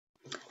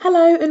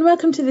Hello and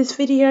welcome to this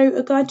video,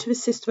 a guide to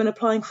assist when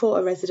applying for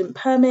a resident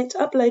permit,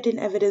 uploading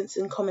evidence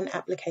and common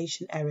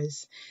application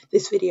errors.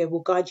 This video will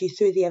guide you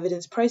through the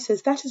evidence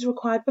process that is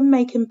required when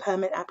making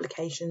permit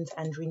applications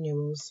and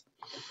renewals.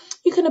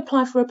 You can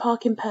apply for a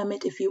parking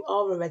permit if you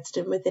are a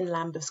resident within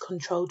Lambeth's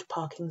controlled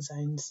parking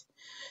zones.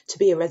 To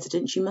be a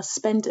resident, you must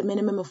spend a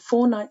minimum of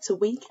 4 nights a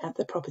week at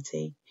the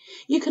property.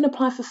 You can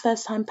apply for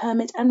first-time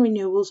permit and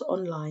renewals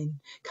online.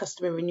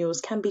 Customer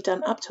renewals can be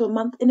done up to a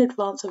month in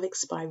advance of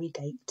expiry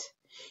date.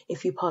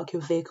 If you park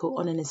your vehicle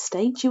on an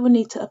estate, you will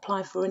need to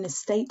apply for an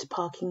estate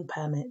parking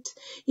permit.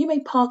 You may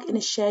park in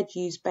a shared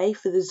use bay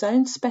for the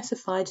zone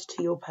specified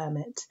to your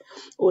permit.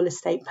 All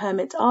estate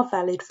permits are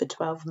valid for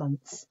 12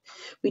 months.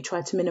 We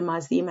try to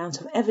minimise the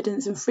amount of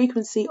evidence and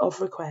frequency of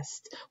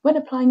request. When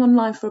applying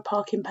online for a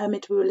parking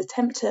permit, we will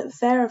attempt to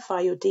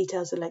verify your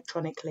details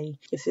electronically.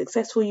 If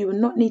successful, you will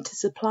not need to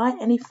supply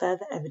any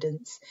further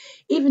evidence.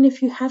 Even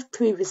if you have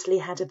previously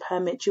had a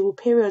permit, you will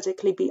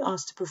periodically be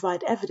asked to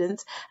provide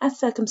evidence as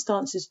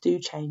circumstances do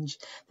change.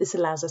 This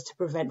allows us to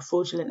prevent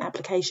fraudulent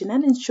application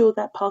and ensure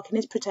that parking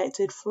is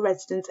protected for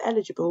residents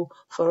eligible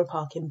for a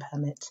parking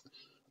permit.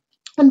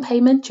 On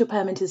payment, your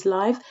permit is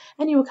live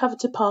and you are covered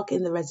to park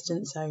in the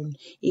resident zone.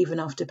 Even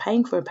after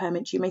paying for a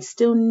permit, you may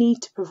still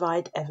need to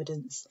provide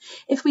evidence.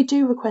 If we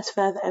do request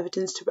further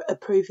evidence to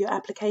approve your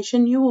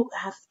application, you will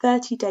have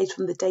 30 days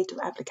from the date of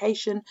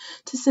application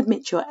to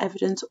submit your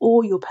evidence,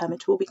 or your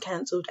permit will be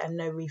cancelled and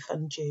no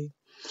refund due.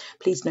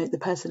 Please note the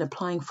person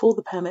applying for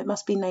the permit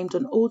must be named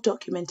on all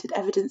documented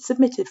evidence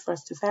submitted for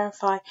us to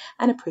verify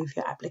and approve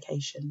your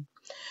application.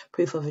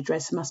 Proof of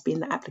address must be in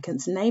the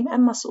applicant's name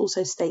and must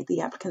also state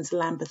the applicant's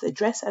Lambeth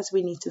address, as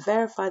we need to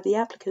verify the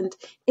applicant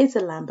is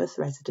a Lambeth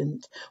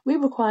resident. We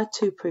require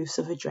 2 proofs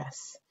of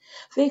address.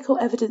 Vehicle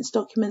evidence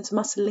documents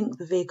must link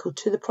the vehicle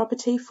to the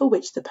property for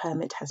which the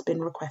permit has been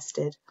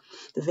requested.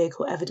 The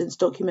vehicle evidence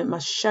document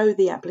must show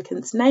the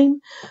applicant's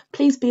name.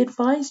 Please be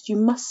advised you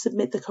must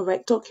submit the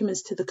correct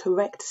documents to the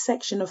correct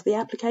section of the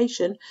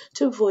application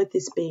to avoid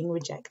this being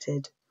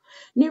rejected.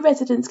 New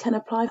residents can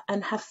apply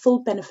and have full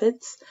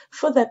benefits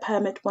for their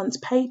permit once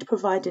paid,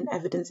 providing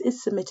evidence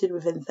is submitted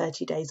within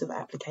 30 days of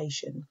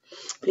application.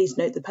 Please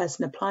note the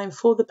person applying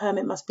for the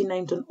permit must be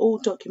named on all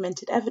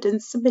documented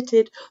evidence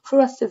submitted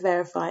for us to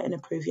verify and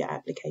approve your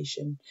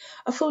application.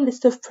 A full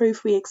list of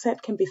proof we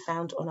accept can be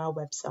found on our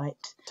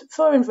website.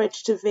 Foreign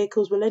registered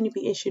vehicles will only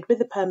be issued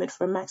with a permit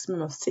for a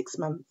maximum of 6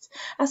 months,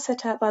 as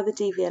set out by the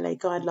DVLA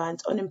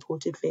guidelines on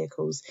imported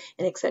vehicles.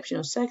 In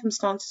exceptional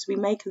circumstances, we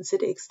may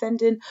consider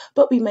extending,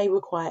 but we may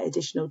require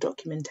additional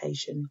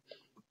documentation.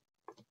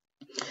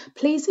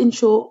 Please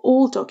ensure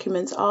all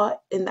documents are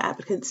in the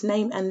applicant's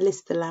name and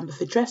list the Lambeth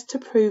address to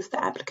prove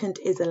the applicant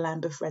is a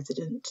Lambeth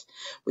resident.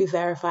 We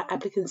verify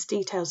applicants'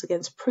 details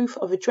against proof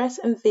of address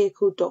and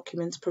vehicle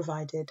documents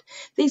provided.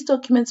 These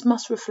documents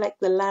must reflect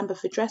the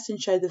Lambeth address and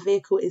show the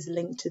vehicle is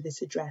linked to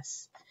this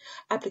address.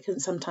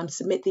 Applicants sometimes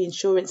submit the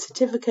insurance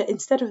certificate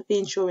instead of the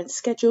insurance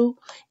schedule.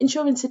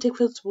 Insurance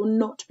certificates will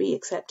not be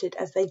accepted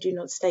as they do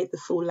not state the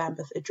full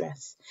Lambeth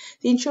address.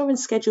 The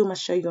insurance schedule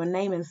must show your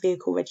name and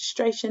vehicle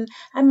registration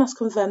and must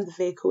confirm the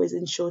vehicle is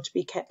insured to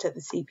be kept at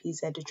the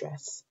CPZ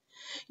address.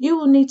 You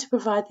will need to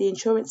provide the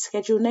insurance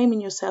schedule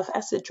naming yourself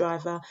as the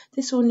driver.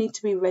 This will need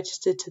to be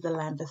registered to the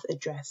Lambeth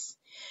address.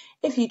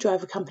 If you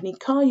drive a company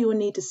car, you will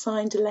need a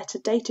signed letter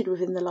dated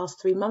within the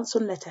last 3 months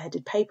on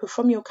letterheaded paper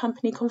from your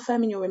company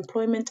confirming your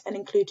employment and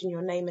including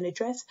your name and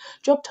address,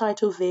 job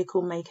title,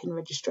 vehicle make and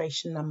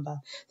registration number.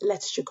 The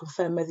letter should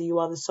confirm whether you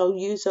are the sole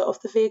user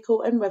of the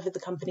vehicle and whether the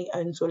company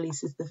owns or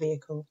leases the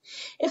vehicle.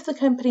 If the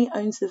company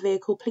owns the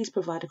vehicle, please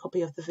provide a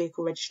copy of the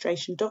vehicle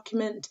registration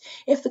document.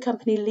 If the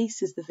company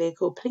leases the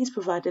vehicle, please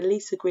provide a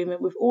lease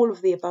agreement with all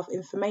of the above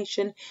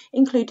information,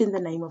 including the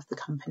name of the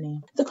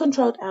company. The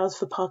controlled hours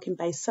for parking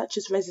bays such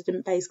as resident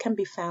bays can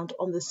be found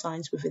on the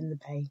signs within the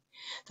bay.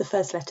 The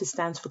first letter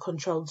stands for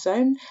controlled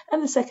zone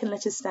and the second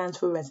letter stands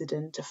for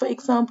resident. For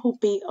example,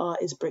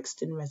 BR is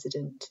Brixton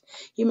resident.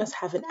 You must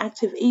have an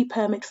active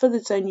e-permit for the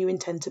zone you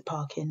intend to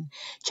park in.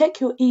 Check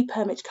your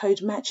e-permit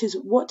code matches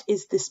what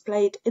is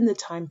displayed in the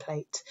time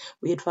plate.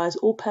 We advise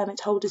all permit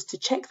holders to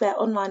check their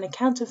online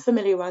account and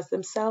familiarise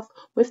themselves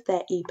with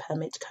their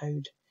e-permit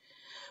code.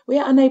 We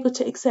are unable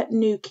to accept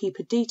new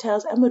keeper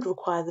details and would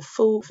require the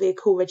full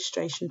vehicle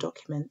registration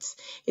documents.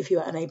 If you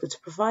are unable to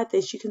provide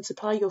this, you can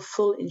supply your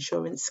full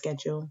insurance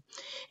schedule.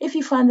 If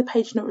you find the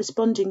page not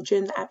responding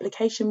during the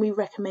application, we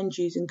recommend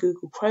using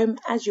Google Chrome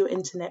as your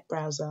internet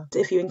browser.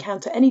 If you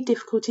encounter any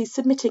difficulties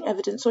submitting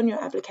evidence on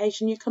your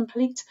application, you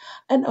complete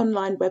an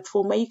online web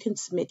form where you can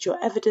submit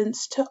your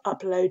evidence to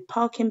upload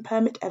parking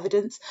permit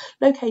evidence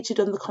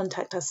located on the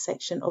Contact Us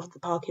section of the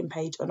parking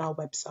page on our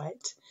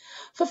website.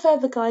 For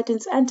further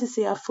guidance and to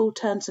see our full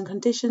terms and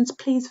conditions,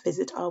 please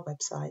visit our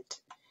website.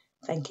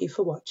 Thank you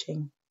for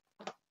watching.